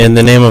In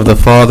the name of the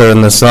Father,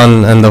 and the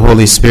Son, and the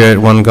Holy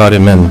Spirit, one God,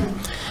 Amen.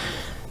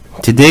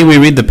 Today we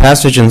read the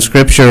passage in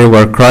Scripture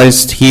where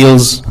Christ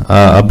heals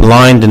a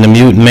blind and a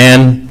mute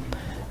man,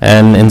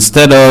 and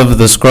instead of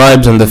the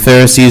scribes and the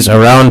Pharisees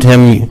around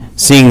him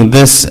seeing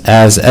this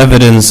as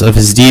evidence of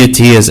his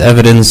deity, as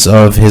evidence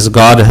of his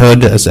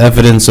godhood, as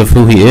evidence of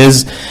who he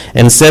is,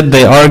 instead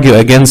they argue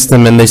against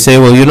him and they say,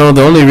 well,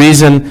 the only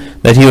reason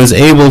that he was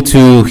able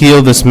to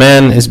heal this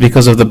man is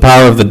because of the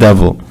power of the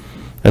devil.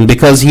 And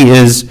because he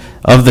is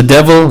of the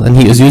devil, and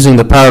he is using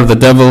the power of the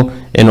devil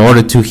in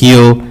order to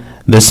heal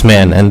this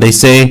man. And they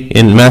say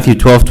in Matthew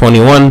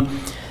 12:21,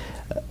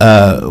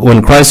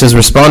 when Christ is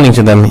responding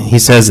to them, he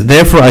says,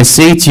 "Therefore I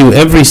say to you,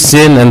 every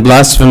sin and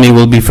blasphemy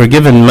will be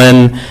forgiven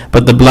men,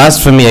 but the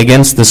blasphemy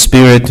against the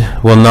Spirit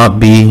will not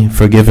be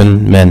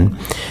forgiven men."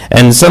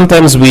 And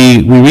sometimes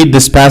we read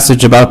this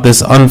passage about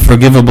this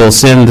unforgivable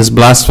sin, this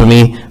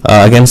blasphemy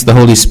against the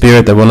Holy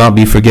Spirit that will not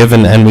be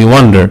forgiven, and we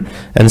wonder.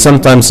 And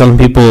sometimes some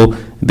people,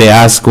 they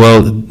ask,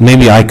 well,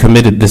 maybe I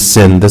committed this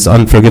sin, this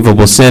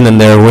unforgivable sin, and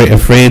they're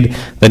afraid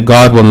that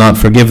God will not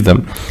forgive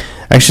them.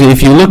 Actually,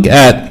 if you look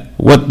at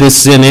what this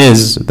sin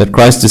is that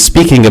Christ is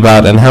speaking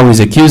about and how he's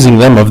accusing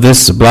them of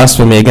this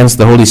blasphemy against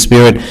the Holy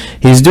Spirit,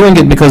 he's doing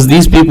it because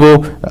these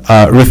people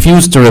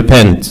refuse to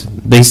repent.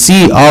 They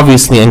see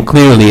obviously and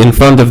clearly in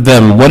front of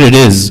them what it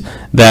is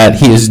that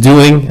he is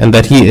doing, and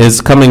that he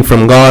is coming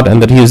from God,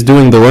 and that he is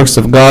doing the works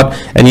of God,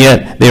 and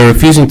yet they are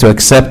refusing to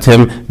accept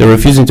him. They're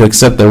refusing to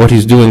accept that what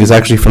he's doing is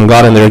actually from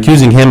God, and they're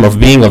accusing him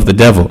of being of the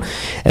devil.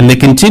 And they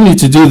continue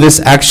to do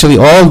this actually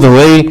all the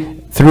way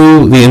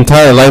through the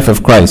entire life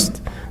of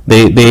Christ.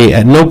 They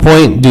at no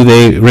point do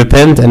they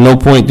repent, at no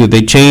point do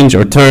they change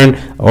or turn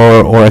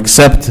or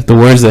accept the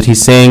words that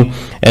he's saying,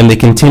 and they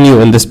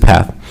continue in this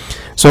path.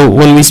 So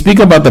when we speak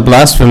about the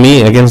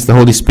blasphemy against the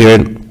Holy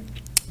Spirit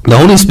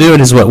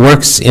is what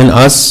works in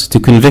us to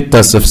convict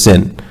us of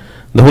sin.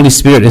 The Holy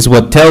Spirit is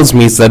what tells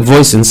me, it's that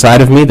voice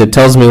inside of me that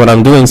tells me when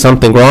I'm doing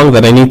something wrong,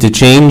 that I need to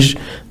change,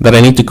 that I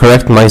need to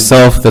correct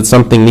myself, that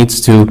something needs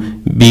to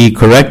be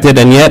corrected,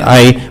 and yet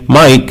I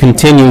might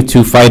continue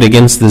to fight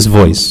against this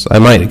voice. I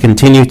might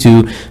continue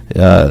to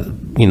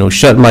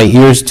shut my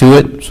ears to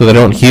it so that I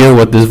don't hear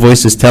what this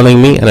voice is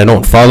telling me and I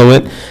don't follow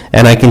it.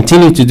 And I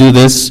continue to do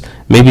this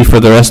maybe for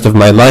the rest of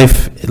my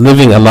life,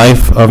 living a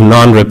life of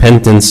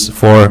non-repentance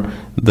for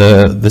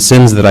the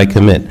sins that I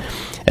commit.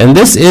 And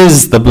this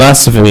is the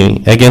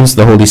blasphemy against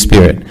the Holy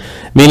Spirit,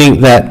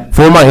 meaning that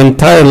for my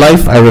entire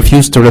life I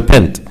refuse to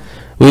repent.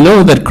 We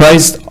know that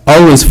Christ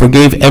always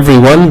forgave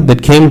everyone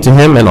that came to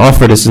him and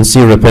offered a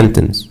sincere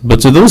repentance. But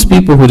to those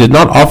people who did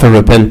not offer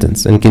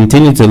repentance and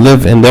continue to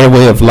live in their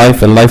way of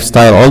life and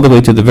lifestyle all the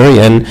way to the very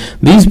end,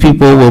 these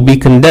people will be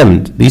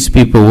condemned. These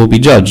people will be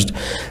judged.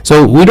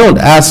 So we don't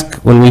ask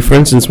when we're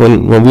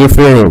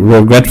feeling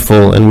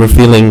regretful and we're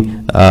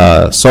feeling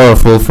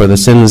sorrowful for the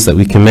sins that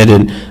we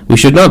committed, we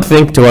should not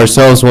think to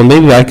ourselves, well,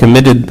 maybe I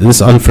committed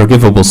this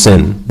unforgivable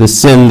sin, this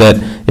sin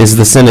that is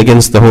the sin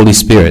against the Holy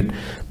Spirit.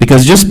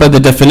 Because just by the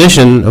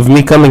definition of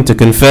me coming to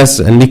confess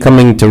and me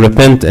coming to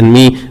repent and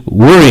me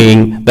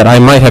worrying that I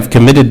might have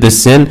committed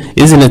this sin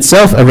is in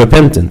itself a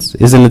repentance,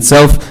 is in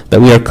itself that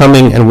we are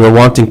coming and we're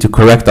wanting to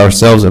correct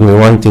ourselves and we're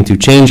wanting to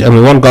change and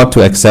we want God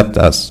to accept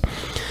us.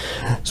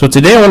 So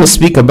today I want to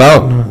speak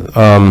about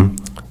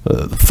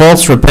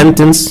false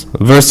repentance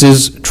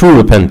versus true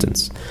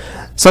repentance.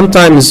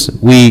 Sometimes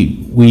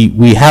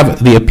we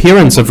have the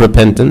appearance of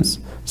repentance.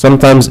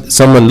 Sometimes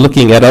someone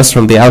looking at us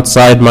from the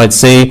outside might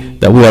say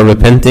that we are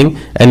repenting,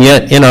 and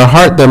yet in our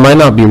heart there might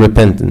not be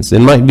repentance. It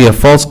might be a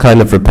false kind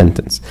of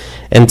repentance.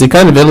 And to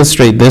kind of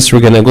illustrate this,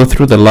 we're going to go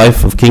through the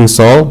life of King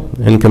Saul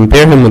and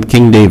compare him with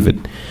King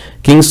David.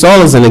 King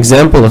Saul is an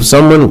example of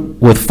someone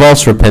with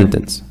false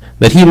repentance.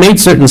 That he made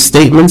certain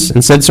statements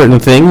and said certain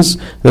things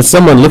that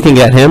someone looking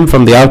at him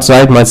from the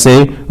outside might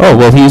say, oh,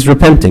 well, he's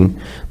repenting.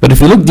 But if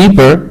you look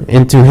deeper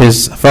into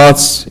his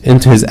thoughts,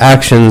 into his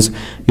actions,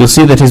 you'll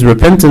see that his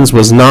repentance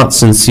was not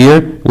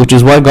sincere, which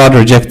is why God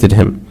rejected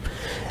him.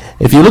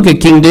 If you look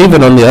at King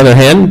David, on the other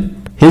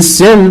hand, his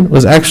sin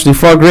was actually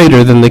far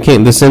greater than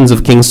the sins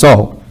of King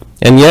Saul.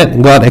 And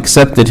yet God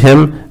accepted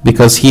him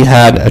because he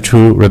had a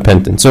true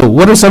repentance. So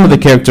what are some of the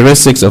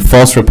characteristics of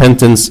false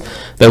repentance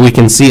that we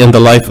can see in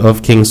the life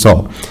of King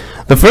Saul?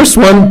 The first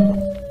one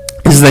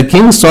is that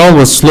King Saul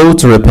was slow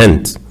to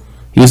repent.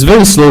 He was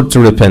very slow to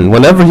repent.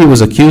 Whenever he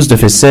was accused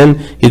of his sin,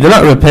 he did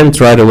not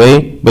repent right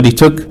away, but he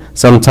took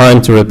some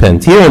time to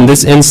repent. Here in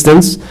this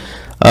instance,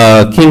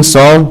 King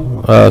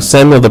Saul,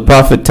 Samuel the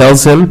prophet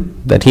tells him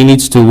that he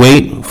needs to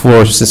wait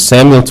for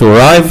Samuel to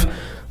arrive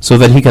so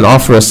that he can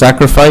offer a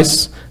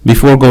sacrifice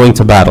before going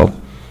to battle.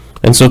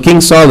 And so King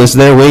Saul is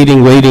there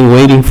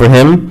waiting for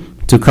him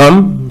to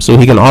come so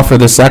he can offer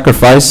the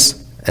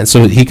sacrifice and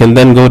so he can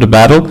then go to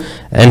battle,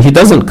 and he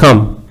doesn't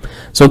come.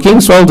 So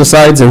King Saul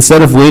decides,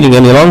 instead of waiting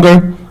any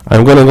longer,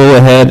 I'm going to go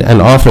ahead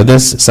and offer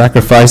this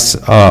sacrifice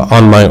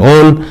on my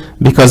own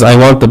because I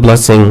want the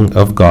blessing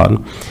of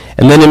God.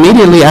 And then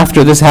immediately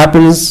after this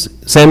happens,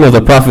 Samuel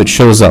the prophet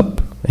shows up.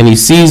 and he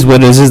sees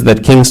what it is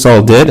that King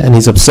Saul did, and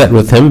he's upset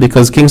with him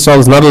because King Saul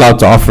is not allowed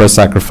to offer a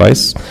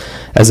sacrifice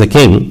as a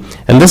king.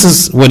 And this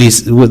is what he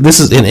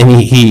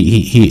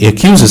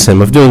accuses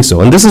him of doing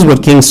so. And this is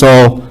what King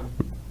Saul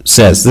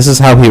says. This is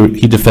how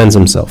he defends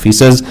himself. He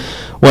says,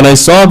 "When I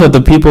saw that the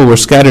people were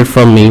scattered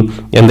from me,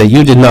 and that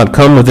you did not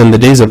come within the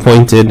days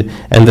appointed,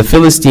 and the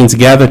Philistines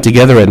gathered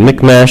together at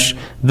Michmash,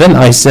 then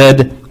I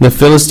said, the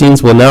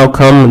Philistines will now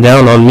come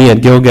down on me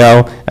at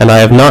Gilgal, and I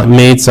have not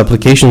made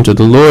supplication to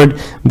the Lord.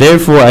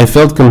 Therefore I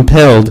felt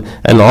compelled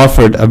and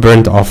offered a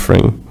burnt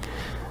offering."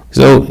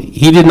 So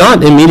he did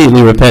not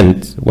immediately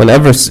repent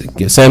whenever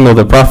Samuel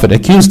the prophet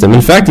accused him.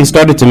 In fact, he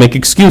started to make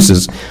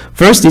excuses.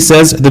 First he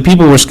says, the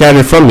people were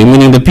scattered from me,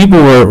 meaning the people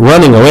were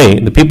running away.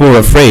 The people were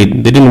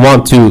afraid. They didn't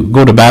want to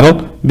go to battle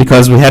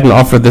because we hadn't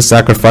offered this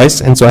sacrifice,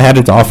 and so I had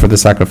to offer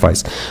the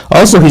sacrifice.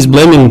 Also, he's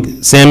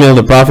blaming Samuel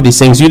the prophet. He's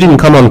saying, you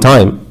didn't come on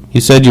time. You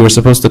said you were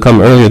supposed to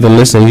come earlier than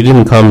this, and you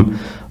didn't come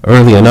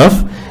early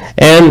enough.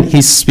 And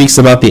he speaks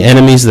about the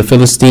enemies, the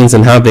Philistines,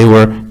 and how they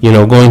were,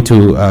 going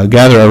to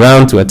gather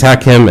around to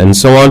attack him, and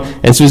so on.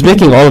 And so he's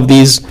making all of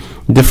these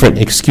different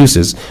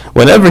excuses.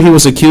 Whenever he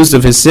was accused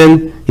of his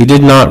sin, he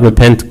did not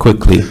repent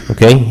quickly.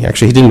 Okay,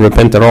 actually, he didn't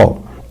repent at all.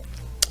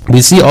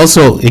 We see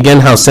also again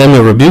how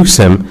Samuel rebukes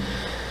him.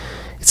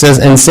 It says,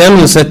 "And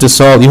Samuel said to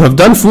Saul, you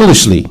have done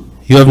foolishly.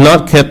 You have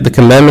not kept the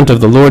commandment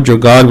of the Lord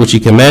your God, which he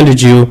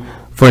commanded you.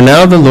 For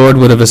now the Lord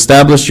would have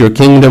established your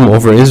kingdom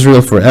over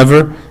Israel forever,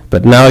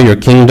 but now your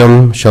kingdom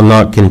shall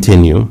not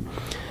continue."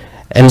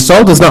 And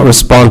Saul does not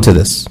respond to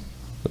this.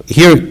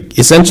 Here,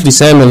 essentially,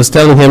 Samuel is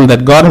telling him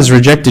that God has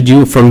rejected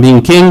you from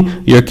being king,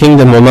 your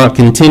kingdom will not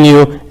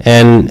continue,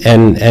 and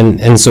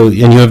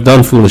you have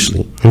done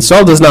foolishly. And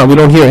Saul does not, we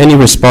don't hear any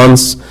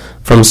response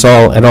from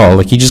Saul at all.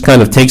 Like, he just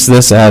kind of takes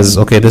this as,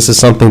 okay, this is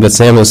something that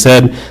Samuel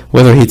said,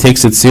 whether he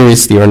takes it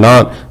seriously or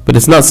not, but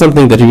it's not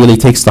something that he really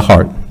takes to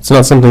heart. It's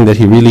not something that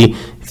he really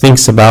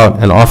thinks about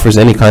and offers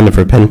any kind of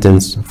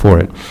repentance for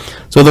it.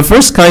 So the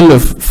first kind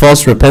of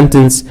false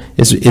repentance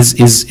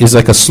is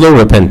like a slow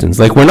repentance.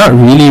 Like, we're not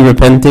really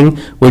repenting,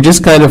 we're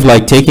just kind of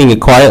like taking it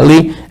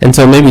quietly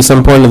until maybe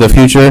some point in the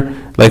future,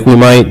 like we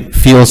might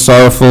feel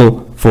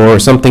sorrowful for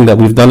something that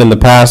we've done in the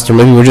past, or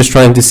maybe we're just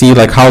trying to see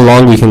like how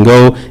long we can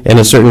go in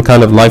a certain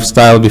kind of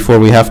lifestyle before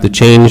we have to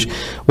change.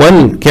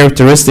 One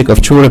characteristic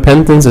of true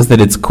repentance is that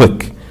it's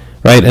quick,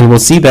 right? And we'll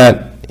see that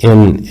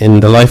in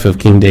the life of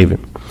King David.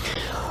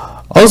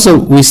 Also,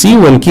 we see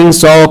when King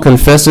Saul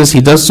confesses,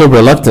 he does so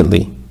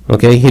reluctantly.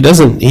 Okay, he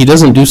doesn't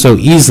do so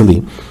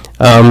easily.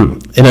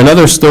 In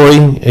another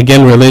story,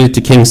 again related to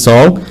King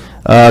Saul,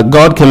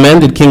 God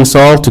commanded King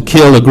Saul to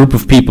kill a group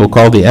of people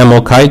called the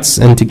Amalekites,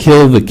 and to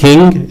kill the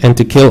king, and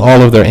to kill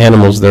all of their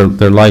animals,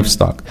 their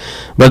livestock.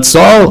 But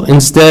Saul,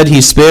 instead, he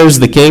spares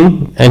the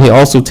king, and he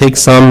also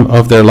takes some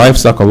of their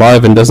livestock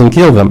alive and doesn't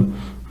kill them.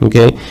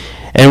 Okay,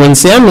 and when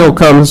Samuel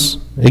comes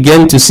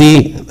again to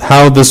see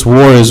how this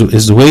war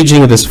is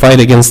waging, this fight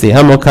against the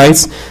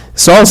Amalekites,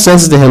 Saul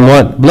says to him,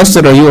 what?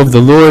 "Blessed are you of the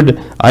Lord,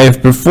 I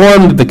have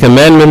performed the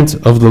commandment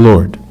of the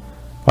Lord."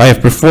 I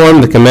have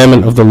performed the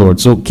commandment of the Lord.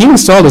 So King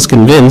Saul is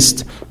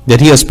convinced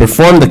that he has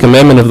performed the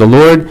commandment of the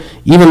Lord,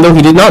 even though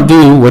he did not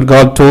do what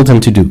God told him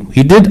to do.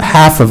 He did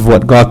half of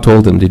what God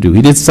told him to do.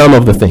 He did some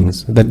of the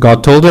things that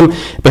God told him,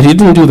 but he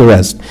didn't do the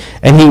rest.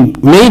 And he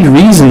made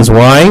reasons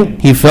why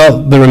he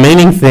felt the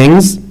remaining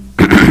things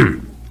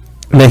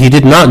that he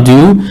did not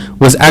do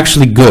was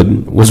actually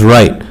good, was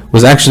right,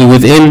 was actually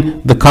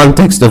within the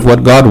context of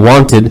what God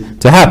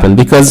wanted to happen.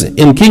 Because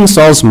in King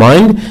Saul's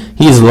mind,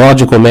 he is a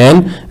logical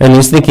man, and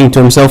he's thinking to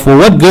himself, well,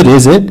 what good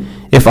is it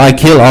if I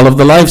kill all of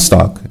the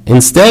livestock?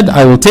 Instead,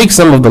 I will take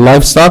some of the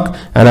livestock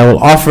and I will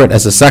offer it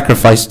as a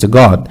sacrifice to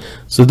God,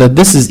 so that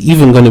this is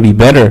even going to be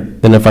better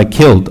than if I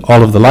killed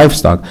all of the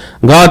livestock.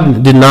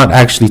 God did not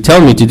actually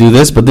tell me to do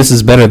this, but this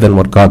is better than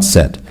what God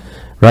said.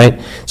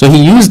 Right? So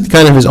he used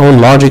kind of his own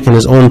logic and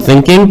his own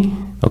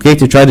thinking, okay,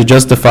 to try to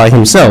justify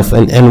himself.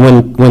 And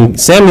when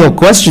Samuel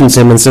questions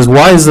him and says,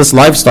 why is this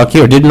livestock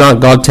here? Did not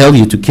God tell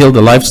you to kill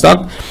the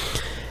livestock?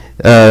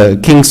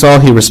 King Saul,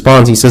 he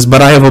responds, he says,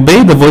 but I have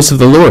obeyed the voice of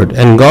the Lord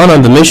and gone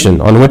on the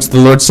mission on which the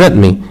Lord sent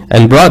me,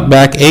 and brought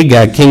back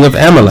Agag, king of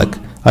Amalek.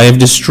 I have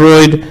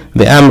destroyed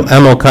the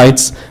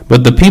Amalekites,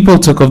 but the people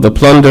took of the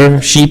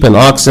plunder, sheep and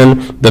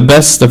oxen, the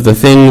best of the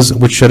things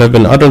which should have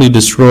been utterly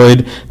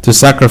destroyed, to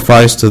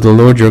sacrifice to the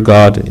Lord your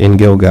God in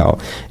Gilgal.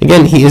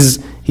 Again, he is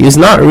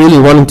not really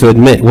wanting to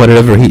admit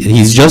whatever,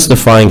 he's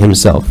justifying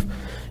himself.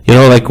 You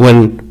know, like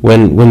when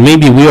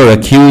maybe we are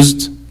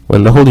accused,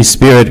 when the Holy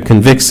Spirit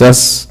convicts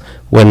us,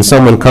 when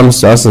someone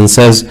comes to us and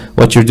says,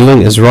 what you're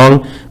doing is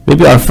wrong,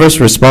 maybe our first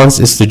response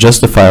is to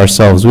justify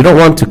ourselves. We don't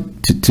want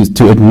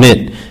to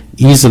admit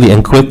easily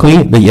and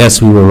quickly that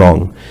yes, we were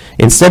wrong.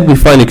 Instead, we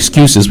find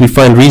excuses, we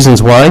find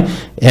reasons why,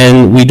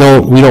 and we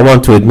don't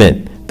want to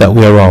admit that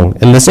we are wrong.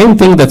 And the same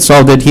thing that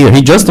Saul did here,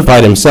 he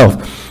justified himself.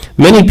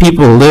 Many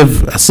people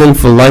live a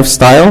sinful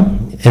lifestyle,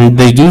 and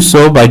they do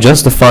so by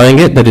justifying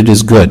it that it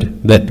is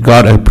good, that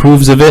God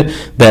approves of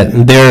it,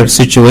 that their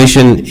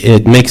situation,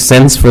 it makes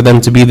sense for them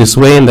to be this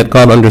way, and that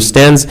God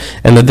understands,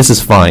 and that this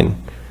is fine.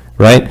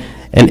 right?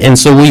 And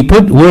so we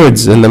put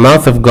words in the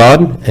mouth of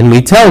God, and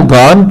we tell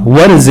God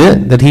what is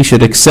it that he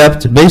should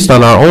accept based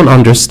on our own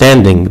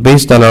understanding,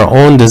 based on our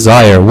own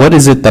desire. What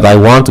is it that I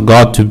want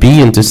God to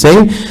be and to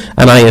say?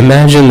 And I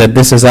imagine that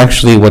this is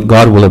actually what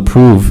God will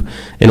approve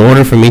in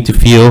order for me to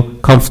feel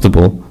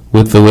comfortable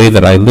with the way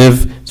that I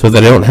live, so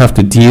that I don't have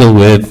to deal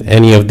with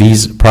any of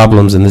these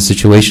problems and the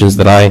situations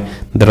that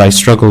I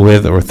struggle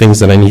with, or things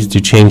that I need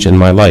to change in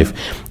my life.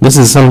 This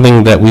is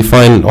something that we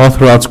find all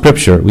throughout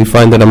Scripture. We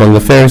find it among the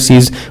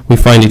Pharisees. We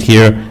find it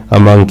here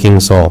among King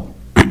Saul.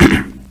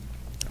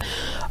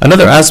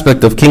 Another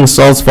aspect of King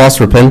Saul's false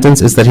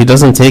repentance is that he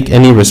doesn't take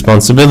any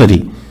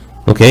responsibility.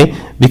 Okay?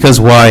 Because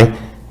why?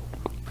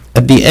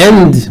 At the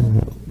end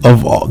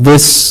of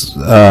this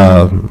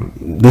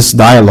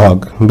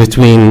dialogue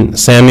between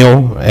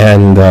Samuel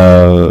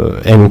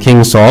and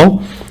King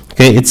Saul,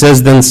 okay, it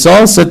says, "Then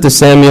Saul said to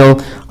Samuel,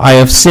 I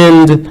have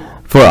sinned,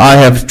 for I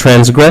have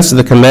transgressed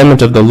the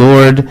commandment of the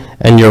Lord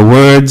and your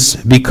words,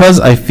 because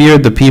I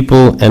feared the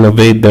people and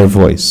obeyed their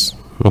voice."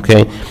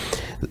 Okay,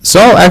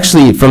 Saul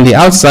actually, from the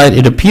outside,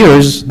 it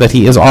appears that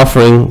he is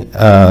offering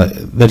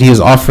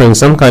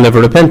some kind of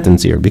a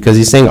repentance here, because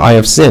he's saying, "I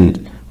have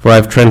sinned, for I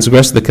have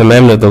transgressed the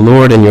commandment of the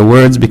Lord and your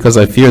words, because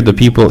I feared the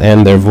people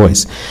and their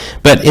voice."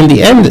 But in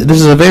the end, this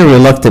is a very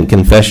reluctant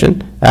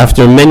confession.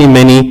 After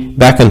many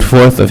back and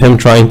forth of him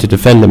trying to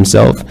defend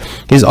himself,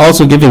 he's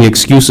also giving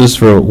excuses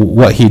for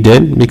what he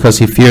did, because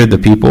he feared the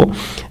people.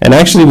 And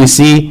actually we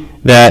see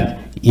that,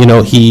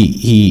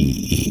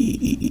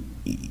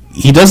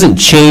 he doesn't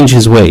change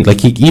his way.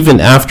 Like, even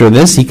after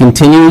this, he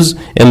continues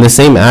in the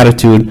same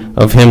attitude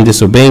of him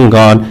disobeying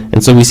God,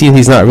 and so we see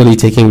he's not really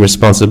taking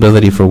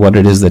responsibility for what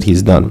it is that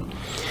he's done.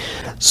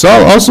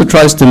 Saul also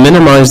tries to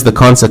minimize the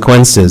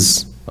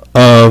consequences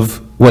of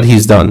what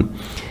he's done.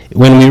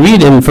 When we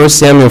read in 1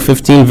 Samuel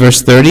 15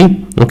 verse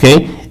 30,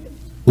 okay,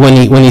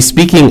 when he's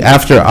speaking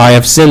after "I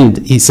have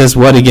sinned," he says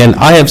what again?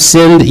 "I have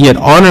sinned, yet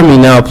honor me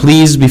now,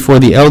 please, before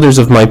the elders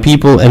of my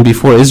people and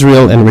before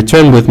Israel, and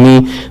return with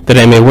me, that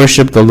I may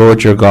worship the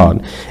Lord your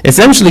God."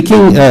 Essentially,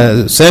 King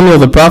Samuel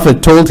the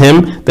prophet told him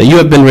that you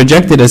have been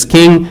rejected as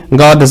king.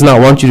 God does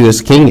not want you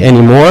as king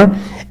anymore.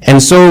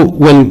 And so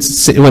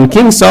when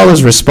King Saul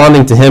is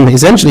responding to him,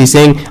 essentially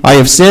saying, "I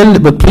have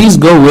sinned, but please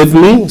go with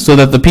me, so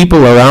that the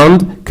people around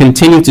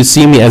continue to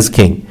see me as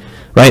king."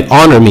 Right?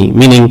 Honor me,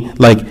 meaning,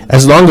 like,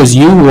 as long as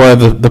you, who are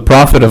the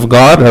prophet of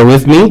God, are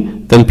with me,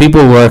 then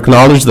people will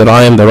acknowledge that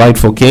I am the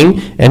rightful king,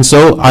 and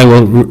so I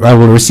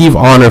will receive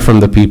honor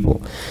from the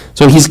people.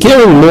 So he's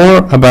caring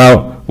more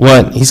about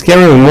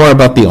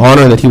the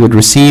honor that he would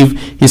receive.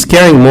 He's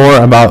caring more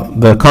about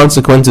the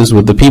consequences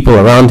with the people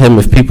around him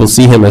if people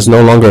see him as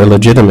no longer a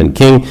legitimate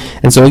king.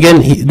 And so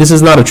again, this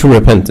is not a true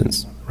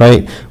repentance.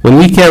 Right? When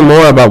we care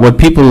more about what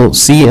people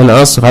see in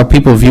us, how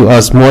people view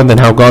us, more than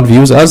how God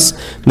views us,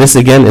 this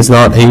again is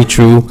not a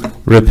true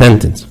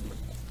repentance.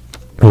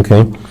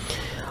 Okay?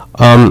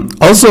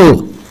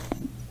 Also,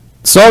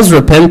 Saul's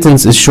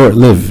repentance is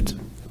short-lived.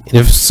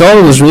 If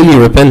Saul was really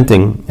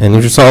repenting, and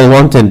if Saul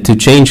wanted to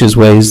change his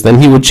ways,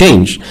 then he would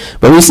change.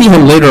 But we see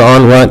him later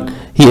on, what?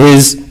 He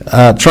is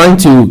trying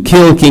to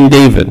kill King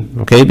David,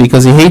 okay?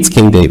 Because he hates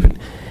King David.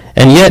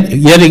 And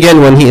yet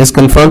again, when he is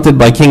confronted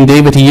by King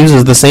David, he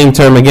uses the same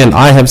term again,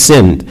 "I have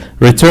sinned.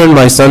 Return,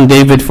 my son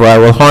David, for I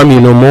will harm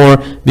you no more,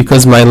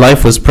 because my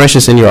life was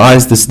precious in your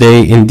eyes this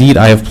day. Indeed,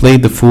 I have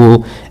played the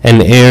fool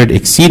and erred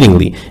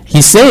exceedingly."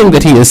 He's saying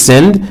that he has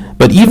sinned,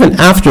 but even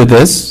after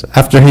this,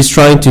 after he's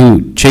trying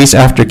to chase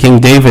after King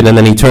David and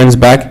then he turns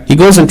back, he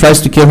goes and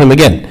tries to kill him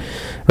again.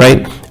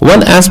 Right?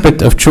 One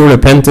aspect of true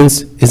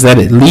repentance is that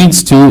it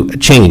leads to a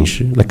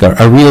change, like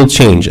a real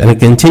change, and a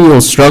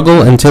continual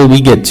struggle until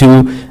we get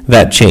to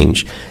that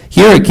change.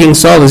 Here, King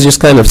Saul is just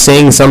kind of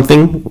saying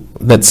something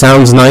that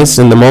sounds nice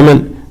in the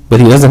moment, but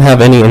he doesn't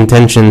have any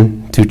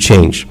intention to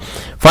change.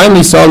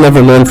 Finally, Saul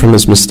never learned from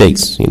his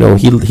mistakes.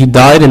 He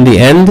died in the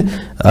end,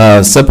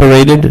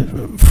 separated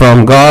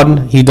from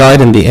God. He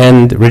died in the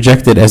end,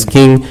 rejected as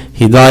king.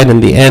 He died in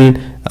the end,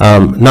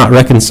 not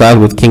reconciled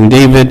with King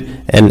David,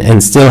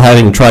 and still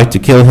having tried to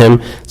kill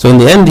him. So in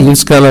the end, he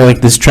was kind of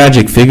like this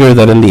tragic figure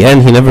that in the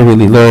end, he never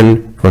really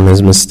learned from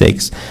his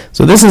mistakes.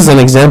 So this is an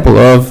example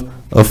of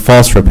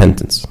false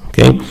repentance.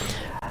 Okay?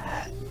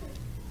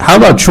 How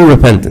about true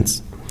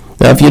repentance?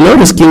 Now, if you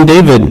notice, King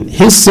David,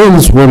 his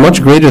sins were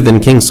much greater than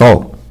King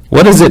Saul.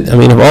 What is it? I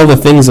mean, of all the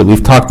things that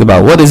we've talked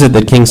about, what is it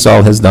that King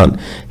Saul has done?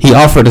 He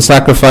offered a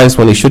sacrifice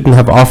when he shouldn't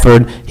have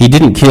offered. He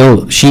didn't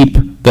kill sheep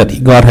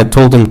that God had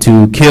told him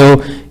to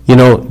kill.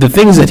 The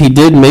things that he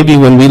did, maybe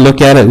when we look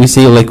at it, we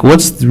say, like,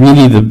 what's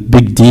really the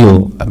big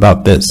deal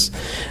about this?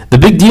 The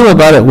big deal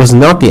about it was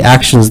not the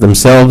actions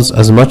themselves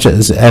as much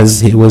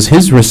as it was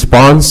his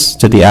response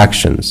to the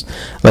actions.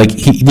 Like,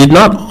 he did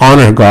not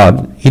honor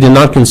God. He did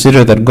not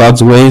consider that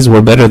God's ways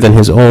were better than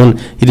his own.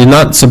 He did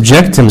not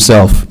subject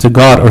himself to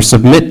God or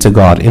submit to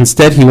God.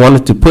 Instead, he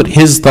wanted to put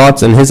his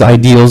thoughts and his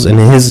ideals and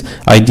his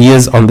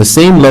ideas on the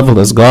same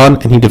level as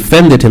God, and he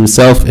defended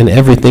himself in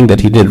everything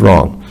that he did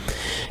wrong.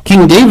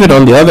 King David,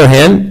 on the other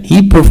hand,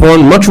 he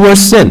performed much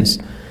worse sins.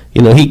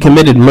 He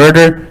committed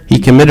murder, he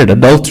committed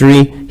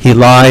adultery, he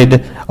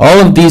lied, all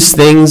of these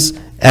things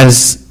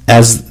as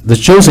the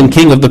chosen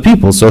king of the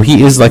people. So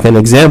he is like an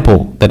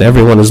example that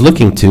everyone is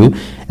looking to,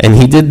 and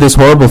he did this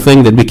horrible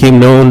thing that became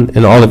known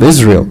in all of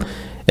Israel.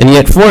 And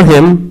yet for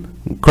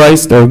him,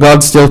 Christ, or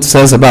God, still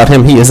says about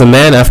him, he is a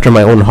man after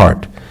my own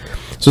heart.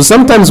 So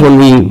sometimes when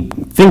we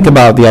think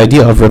about the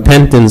idea of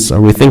repentance, or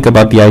we think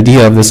about the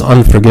idea of this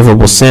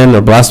unforgivable sin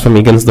or blasphemy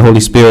against the Holy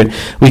Spirit,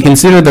 we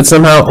consider that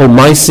somehow,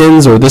 my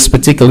sins or this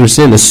particular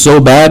sin is so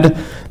bad,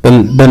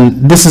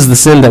 then this is the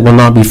sin that will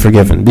not be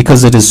forgiven,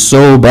 because it is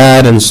so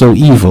bad and so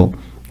evil.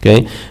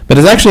 Okay? But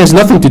it actually has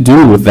nothing to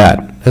do with that.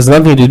 It has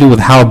nothing to do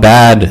with how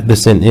bad the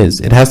sin is.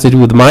 It has to do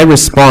with my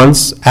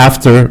response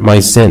after my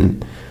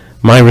sin.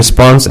 My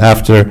response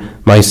after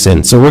my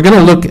sin. So we're going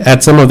to look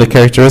at some of the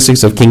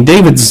characteristics of King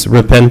David's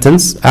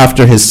repentance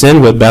after his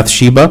sin with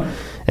Bathsheba,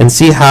 and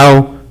see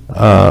how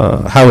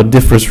it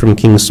differs from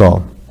King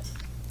Saul.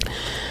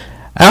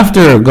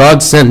 After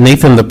God sent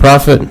Nathan the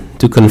prophet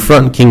to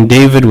confront King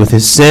David with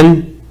his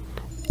sin,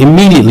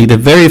 immediately the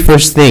very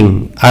first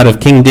thing out of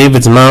King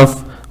David's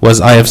mouth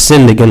was, "I have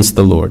sinned against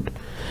the Lord."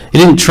 He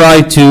didn't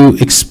try to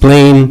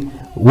explain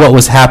what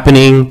was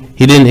happening.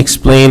 He didn't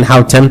explain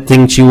how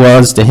tempting she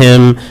was to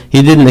him.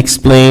 He didn't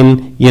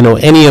explain,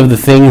 any of the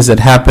things that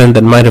happened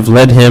that might have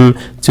led him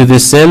to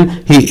this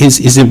sin.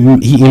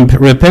 He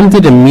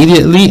repented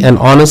immediately and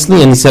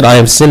honestly, and he said, "I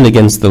have sinned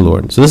against the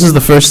Lord." So this is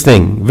the first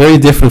thing, very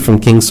different from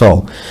King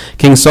Saul.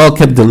 King Saul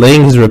kept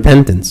delaying his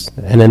repentance,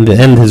 and in the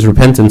end his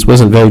repentance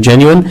wasn't very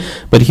genuine.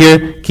 But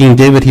here, King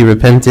David, he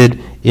repented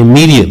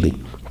immediately.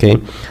 Okay.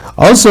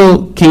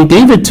 Also, King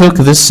David took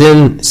this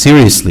sin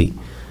seriously.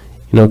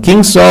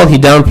 King Saul, he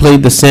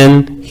downplayed the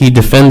sin, he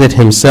defended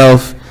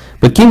himself,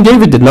 but King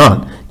David did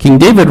not. King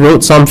David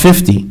wrote Psalm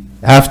 50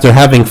 after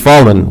having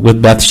fallen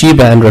with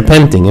Bathsheba and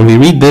repenting, and we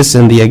read this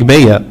in the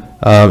Agbeya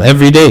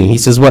every day. He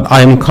says, "What?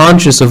 I am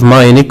conscious of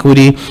my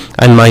iniquity,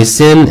 and my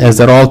sin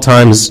is at all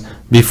times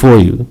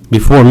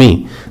before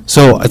me."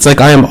 So it's like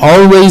I am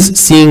always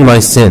seeing my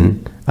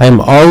sin. I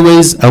am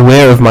always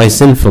aware of my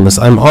sinfulness.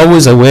 I'm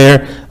always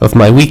aware of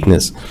my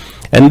weakness.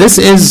 And this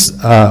is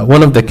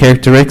one of the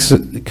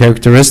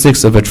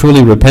characteristics of a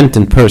truly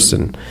repentant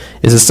person,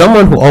 is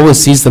someone who always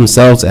sees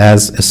themselves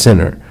as a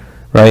sinner,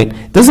 right?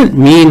 It doesn't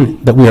mean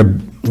that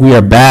we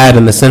are bad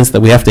in the sense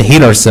that we have to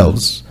hate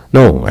ourselves.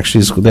 No,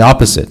 actually it's the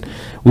opposite.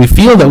 We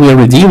feel that we are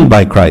redeemed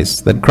by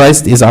Christ, that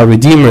Christ is our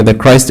Redeemer, that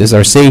Christ is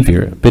our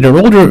Savior. But in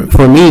order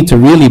for me to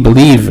really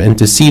believe and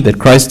to see that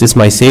Christ is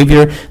my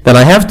Savior, then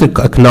I have to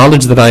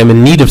acknowledge that I am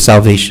in need of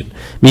salvation,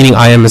 meaning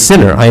I am a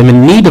sinner. I am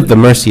in need of the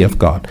mercy of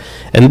God.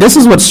 And this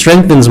is what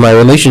strengthens my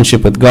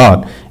relationship with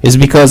God, is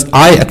because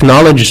I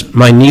acknowledge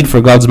my need for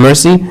God's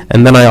mercy,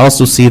 and then I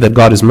also see that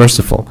God is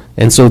merciful.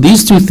 And so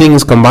these two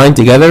things combine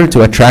together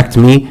to attract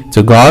me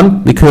to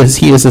God, because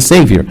He is a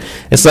Savior.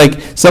 It's like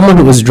someone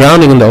who is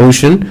drowning in the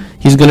ocean,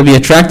 he's going to be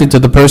attracted to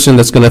the person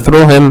that's going to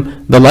throw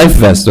him the life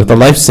vest or the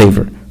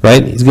lifesaver,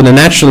 right? He's going to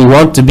naturally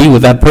want to be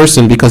with that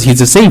person because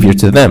he's a savior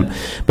to them.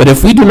 But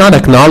if we do not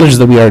acknowledge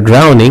that we are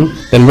drowning,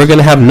 then we're going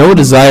to have no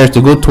desire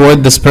to go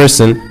toward this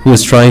person who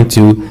is trying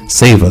to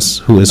save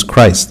us, who is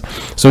Christ.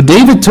 So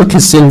David took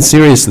his sin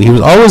seriously. He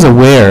was always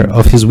aware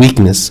of his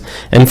weakness.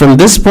 And from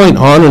this point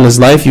on in his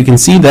life, you can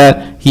see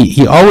that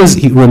he always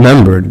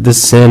remembered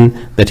this sin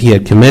that he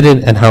had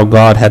committed and how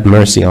God had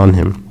mercy on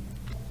him.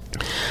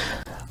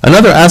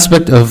 Another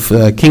aspect of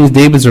King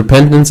David's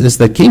repentance is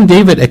that King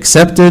David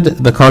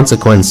accepted the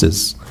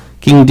consequences.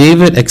 King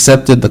David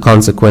accepted the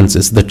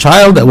consequences. The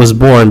child that was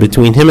born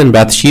between him and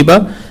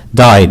Bathsheba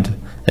died,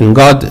 and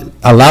God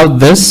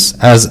allowed this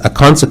as a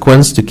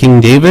consequence to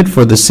King David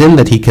for the sin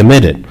that he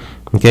committed.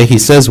 Okay, he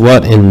says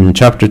what in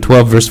chapter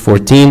 12, verse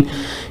 14?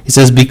 He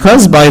says,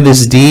 "Because by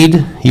this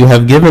deed you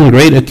have given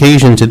great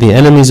occasion to the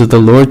enemies of the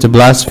Lord to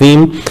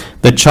blaspheme,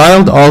 the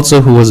child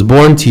also who was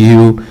born to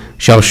you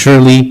shall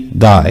surely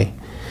die."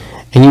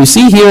 And you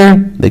see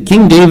here that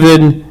King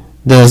David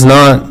does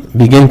not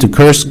begin to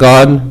curse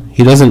God.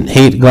 He doesn't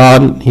hate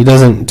God. He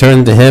doesn't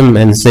turn to him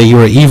and say, "You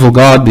are evil,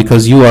 God,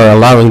 because you are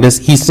allowing this."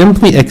 He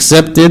simply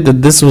accepted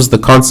that this was the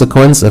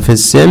consequence of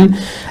his sin,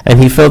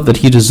 and he felt that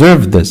he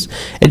deserved this.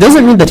 It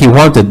doesn't mean that he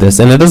wanted this,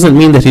 and it doesn't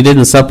mean that he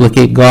didn't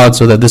supplicate God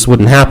so that this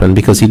wouldn't happen,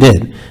 because he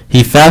did.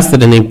 He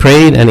fasted and he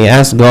prayed and he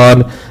asked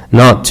God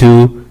not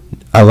to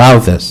allow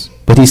this.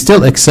 But he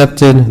still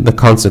accepted the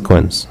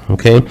consequence,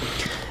 okay?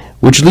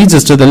 Which leads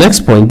us to the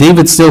next point.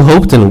 David still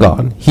hoped in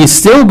God. He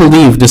still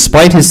believed,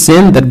 despite his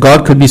sin, that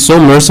God could be so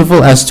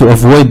merciful as to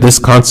avoid this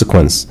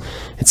consequence.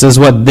 It says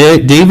what?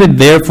 David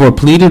therefore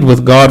pleaded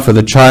with God for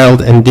the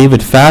child, and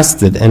David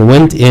fasted and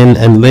went in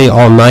and lay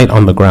all night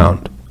on the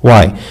ground.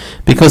 Why?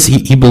 Because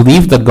he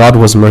believed that God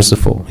was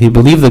merciful. He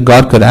believed that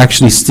God could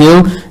actually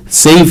still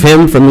save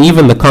him from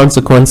even the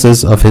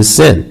consequences of his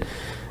sin.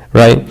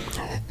 Right?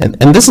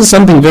 And this is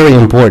something very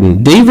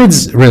important.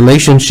 David's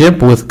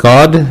relationship with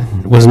God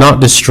was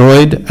not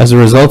destroyed as a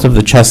result of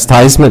the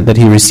chastisement that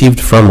he received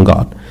from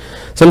God.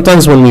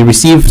 Sometimes when we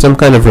receive some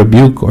kind of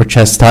rebuke or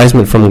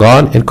chastisement from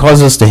God, it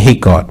causes us to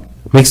hate God.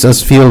 Makes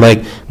us feel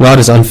like God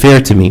is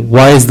unfair to me.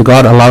 Why is the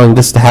God allowing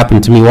this to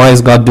happen to me? Why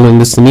is God doing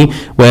this to me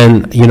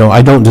when,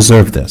 I don't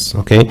deserve this,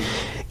 okay?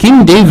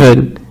 King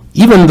David,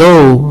 even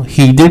though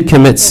he did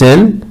commit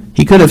sin,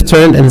 he could have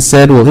turned and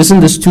said, well, isn't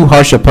this too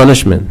harsh a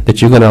punishment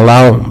that you're going to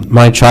allow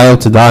my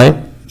child to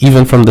die,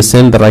 even from the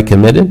sin that I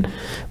committed?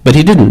 But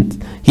he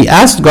didn't. He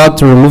asked God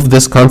to remove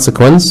this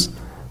consequence,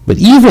 but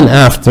even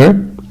after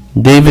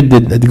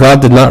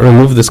God did not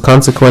remove this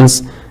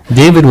consequence,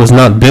 David was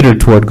not bitter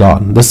toward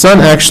God. The son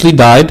actually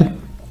died,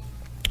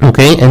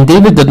 okay, and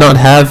David did not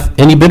have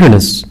any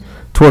bitterness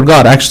toward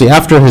God. Actually,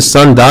 after his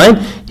son died,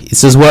 it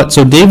says what?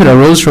 So David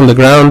arose from the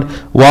ground,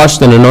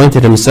 washed and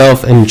anointed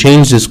himself, and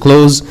changed his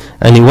clothes,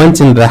 and he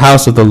went into the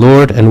house of the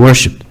Lord and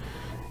worshipped.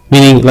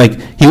 Meaning,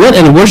 he went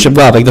and worshiped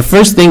God. The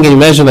first thing, can you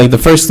imagine, the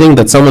first thing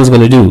that someone's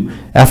going to do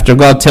after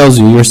God tells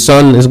you your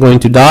son is going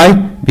to die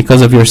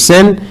because of your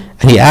sin,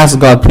 and he asks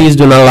God, please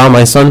do not allow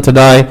my son to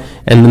die,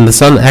 and then the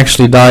son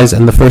actually dies,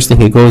 and the first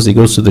thing he goes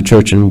to the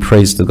church and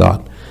prays to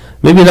God.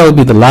 Maybe that would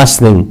be the last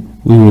thing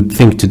we would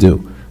think to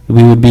do.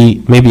 We would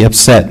be maybe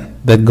upset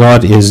that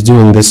God is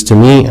doing this to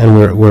me,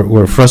 and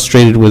we're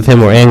frustrated with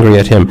him or angry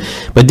at him.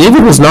 But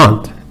David was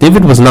not.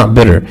 David was not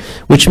bitter,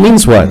 which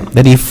means what?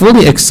 That he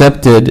fully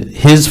accepted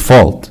his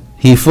fault.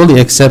 He fully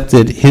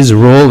accepted his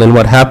role in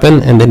what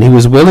happened, and then he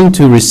was willing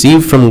to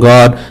receive from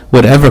God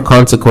whatever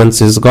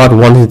consequences God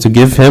wanted to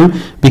give him,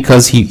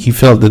 because he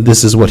felt that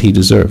this is what he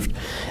deserved.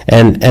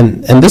 And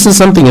this is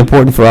something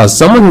important for us.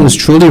 Someone who is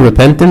truly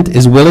repentant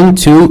is willing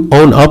to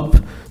own up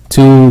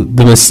to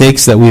the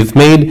mistakes that we've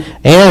made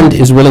and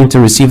is willing to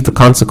receive the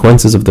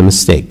consequences of the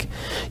mistake.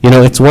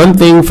 It's one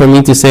thing for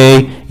me to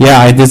say, yeah,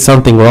 I did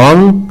something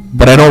wrong,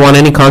 but I don't want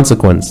any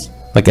consequence.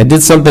 I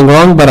did something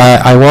wrong, but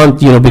I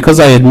want, because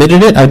I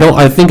admitted it,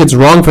 I think it's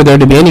wrong for there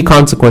to be any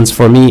consequence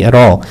for me at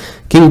all.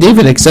 King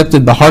David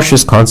accepted the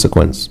harshest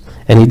consequence,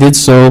 and he did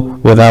so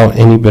without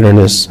any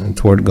bitterness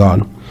toward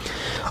God.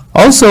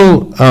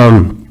 Also,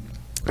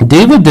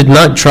 David did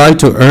not try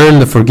to earn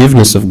the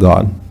forgiveness of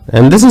God.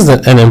 And this is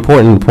an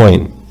important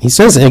point. He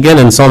says again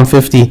in Psalm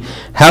 50,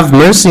 have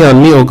mercy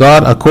on me, O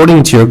God,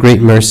 according to your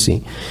great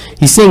mercy.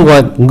 He's saying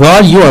what?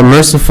 God, you are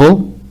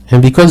merciful,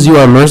 and because you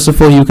are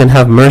merciful, you can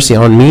have mercy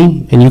on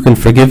me, and you can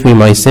forgive me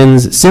my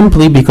sins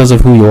simply because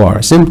of who you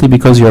are, simply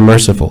because you're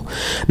merciful.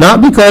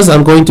 Not because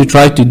I'm going to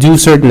try to do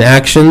certain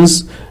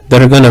actions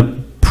that are going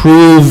to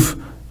prove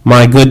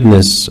my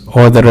goodness,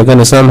 or that are going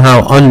to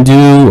somehow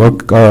undo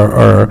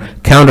or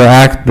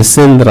counteract the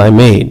sin that I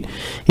made.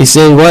 He's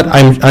saying what?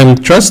 I'm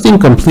trusting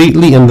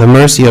completely in the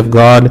mercy of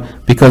God,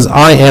 because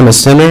I am a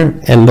sinner,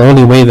 and the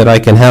only way that I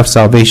can have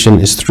salvation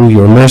is through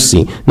your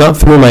mercy, not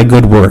through my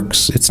good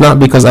works. It's not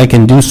because I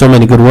can do so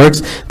many good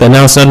works that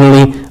now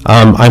suddenly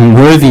I'm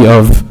worthy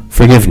of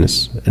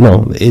forgiveness.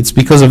 No, it's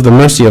because of the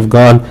mercy of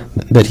God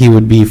that he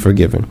would be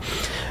forgiven.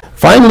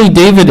 Finally,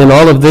 David, in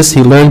all of this,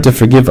 he learned to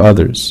forgive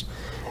others.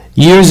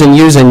 Years and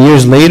years and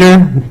years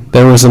later,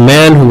 there was a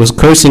man who was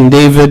cursing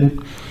David,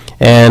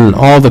 and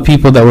all the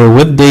people that were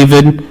with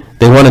David,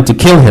 they wanted to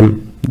kill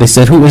him. They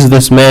said, who is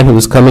this man who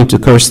is coming to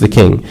curse the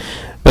king?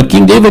 But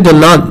King David did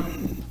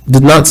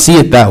not see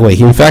it that way.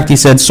 In fact, he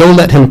said, so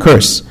let him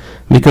curse,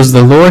 because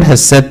the Lord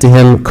has said to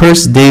him,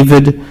 curse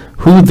David,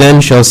 who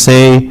then shall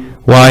say,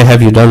 why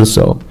have you done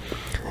so?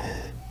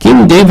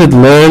 King David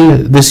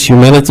learned this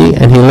humility,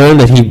 and he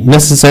learned that he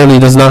necessarily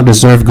does not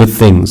deserve good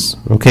things.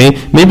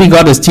 Okay? Maybe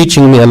God is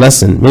teaching me a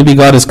lesson. Maybe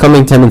God is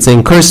coming to him and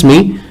saying, curse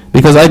me,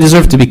 because I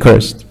deserve to be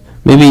cursed.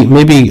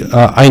 Maybe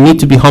I need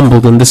to be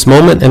humbled in this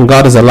moment, and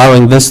God is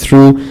allowing this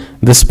through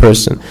this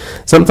person.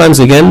 Sometimes,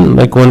 again,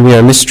 like when we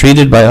are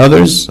mistreated by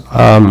others,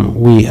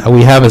 we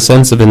have a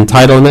sense of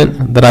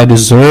entitlement that I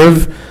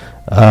deserve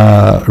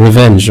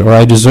revenge, or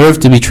I deserve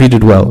to be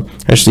treated well.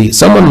 Actually,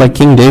 someone like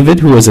King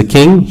David, who was a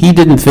king, he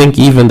didn't think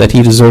even that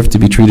he deserved to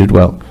be treated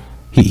well.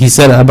 He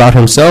said about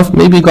himself,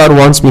 maybe God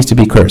wants me to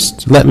be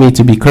cursed. Let me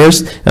to be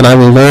cursed, and I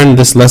will learn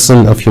this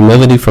lesson of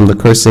humility from the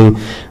cursing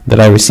that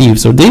I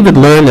received. So David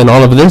learned in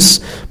all of this,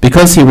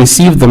 because he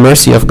received the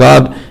mercy of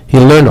God, he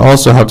learned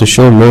also how to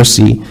show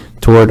mercy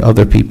toward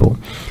other people.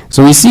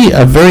 So we see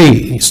a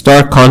very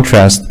stark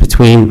contrast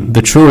between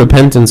the true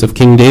repentance of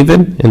King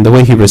David and the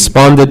way he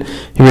responded.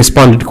 He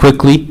responded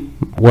quickly,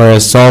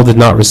 whereas Saul did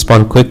not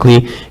respond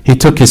quickly. He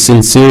took his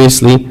sin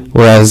seriously,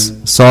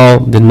 whereas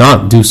Saul did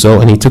not do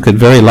so, and he took it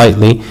very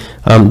lightly.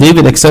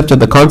 David accepted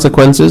the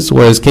consequences,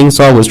 whereas King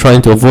Saul was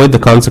trying to avoid the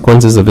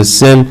consequences of his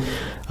sin.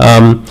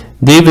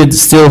 David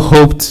still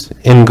hoped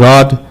in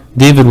God.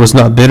 David was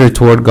not bitter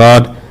toward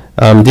God.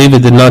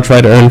 David did not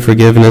try to earn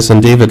forgiveness,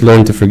 and David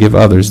learned to forgive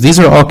others. These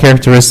are all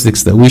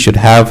characteristics that we should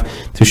have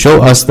to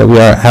show us that we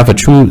have a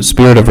true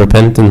spirit of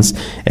repentance.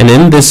 And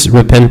in this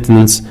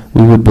repentance,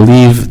 we would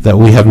believe that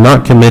we have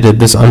not committed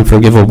this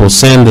unforgivable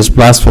sin, this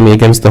blasphemy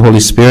against the Holy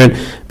Spirit,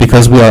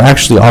 because we are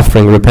actually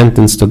offering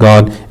repentance to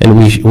God, and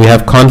we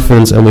have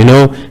confidence, and we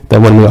know that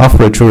when we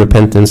offer a true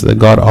repentance, that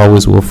God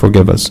always will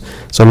forgive us.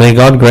 So may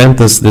God grant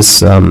us this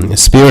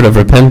spirit of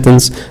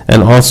repentance,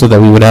 and also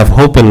that we would have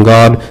hope in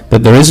God,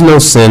 that there is no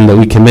sin that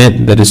we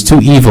commit that is too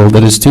evil,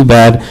 that is too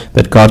bad,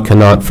 that God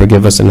cannot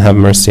forgive us and have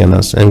mercy on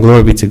us. And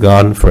glory be to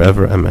God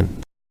forever. Amen.